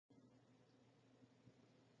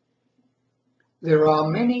There are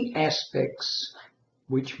many aspects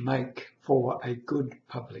which make for a good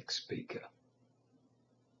public speaker.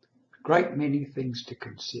 A great many things to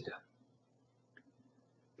consider.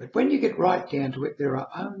 But when you get right down to it, there are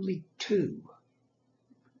only two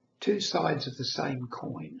sides of the same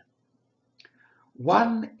coin.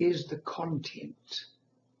 One is the content,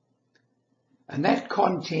 and that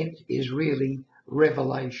content is really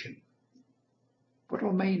revelation. What do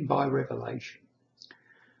I mean by revelation?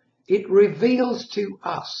 It reveals to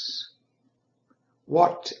us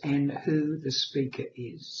what and who the speaker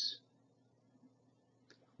is,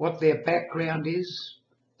 what their background is,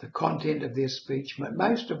 the content of their speech, but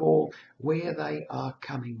most of all, where they are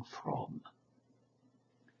coming from,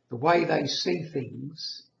 the way they see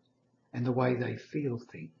things and the way they feel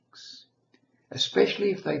things,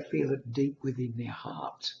 especially if they feel it deep within their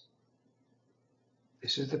heart.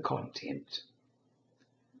 This is the content.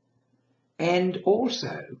 And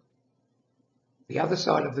also, the other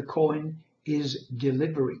side of the coin is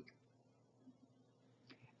delivery.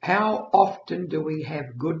 How often do we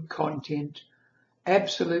have good content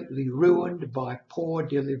absolutely ruined by poor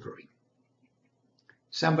delivery?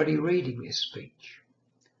 Somebody reading their speech,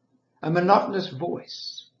 a monotonous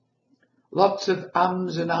voice, lots of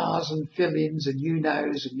ums and ahs and fill-ins and you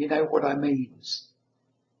knows and you know what I means.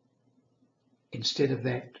 Instead of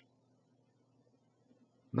that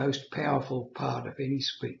most powerful part of any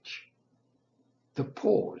speech, the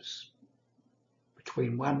pause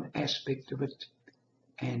between one aspect of it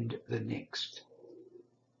and the next.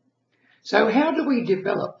 So how do we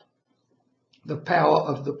develop the power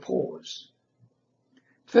of the pause?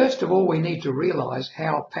 First of all, we need to realize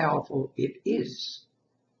how powerful it is.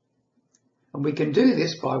 And we can do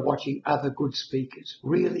this by watching other good speakers,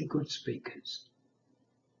 really good speakers.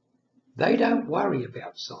 They don't worry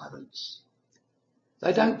about silence.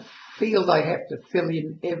 They don't feel they have to fill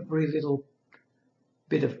in every little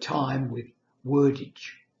bit of time with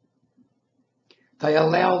wordage. They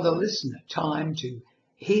allow the listener time to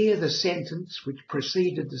hear the sentence which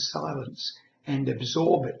preceded the silence and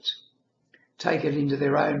absorb it, take it into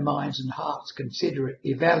their own minds and hearts, consider it,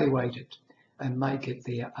 evaluate it, and make it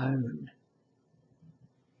their own.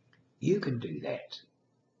 You can do that.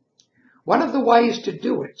 One of the ways to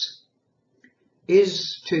do it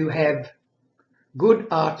is to have good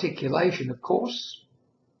articulation, of course.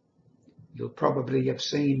 You'll probably have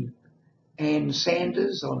seen Ann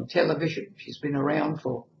Sanders on television. She's been around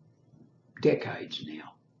for decades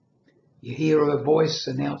now. You hear her voice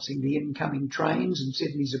announcing the incoming trains and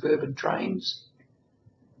Sydney suburban trains.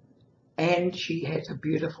 And she has a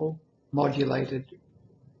beautiful modulated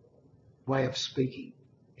way of speaking.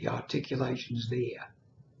 The articulation's there.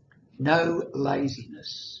 No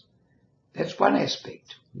laziness. That's one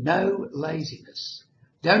aspect. No laziness.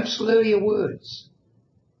 Don't slur your words.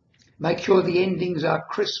 Make sure the endings are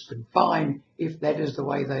crisp and fine if that is the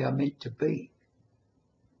way they are meant to be.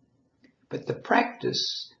 But the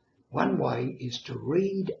practice, one way, is to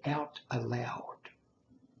read out aloud.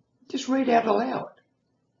 Just read out aloud.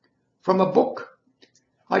 From a book.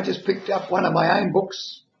 I just picked up one of my own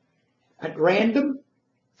books at random,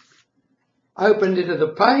 opened it at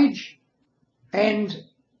a page, and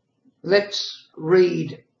let's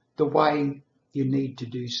read the way you need to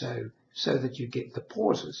do so that you get the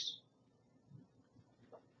pauses.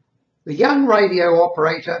 The young radio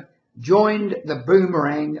operator joined the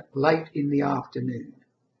boomerang late in the afternoon,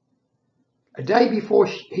 a day before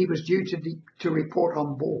he was due to report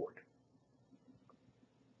on board.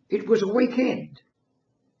 It was a weekend,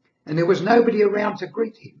 and there was nobody around to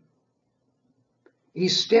greet him. He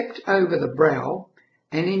stepped over the brow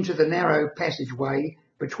and into the narrow passageway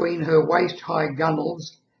between her waist-high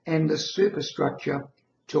gunwales and the superstructure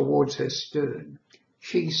towards her stern.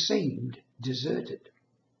 She seemed deserted.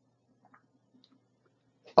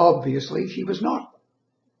 Obviously, she was not.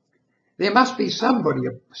 There must be somebody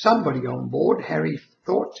on board, Harry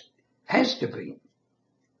thought. Has to be.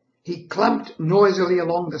 He clumped noisily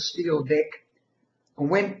along the steel deck and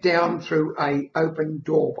went down through an open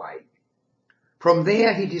doorway. From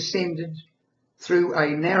there he descended through a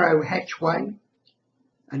narrow hatchway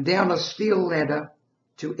and down a steel ladder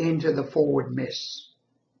to enter the forward mess.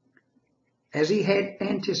 As he had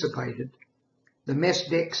anticipated, the mess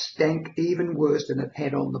deck stank even worse than it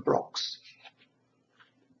had on the blocks.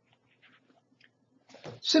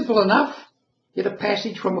 Simple enough. Get a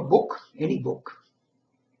passage from a book, any book.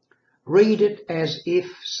 Read it as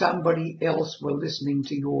if somebody else were listening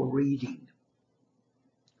to your reading.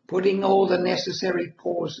 Put in all the necessary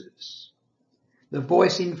pauses, the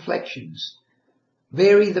voice inflections.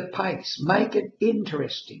 Vary the pace. Make it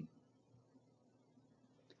interesting.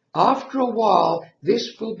 After a while,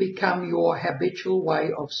 this will become your habitual way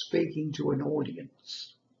of speaking to an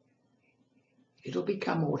audience. It'll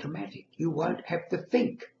become automatic. You won't have to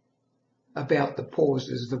think about the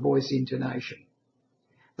pauses, the voice intonation.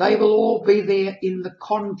 They will all be there in the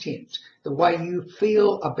content, the way you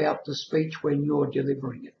feel about the speech when you're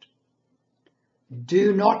delivering it.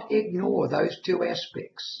 Do not ignore those two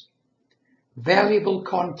aspects. Valuable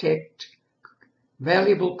content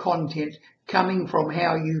coming from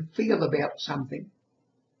how you feel about something,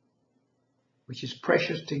 which is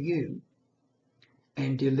precious to you,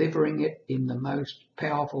 and delivering it in the most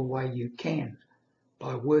powerful way you can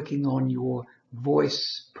by working on your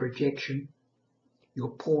voice projection,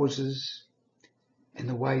 your pauses, and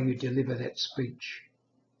the way you deliver that speech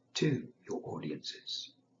to your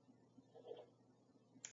audiences.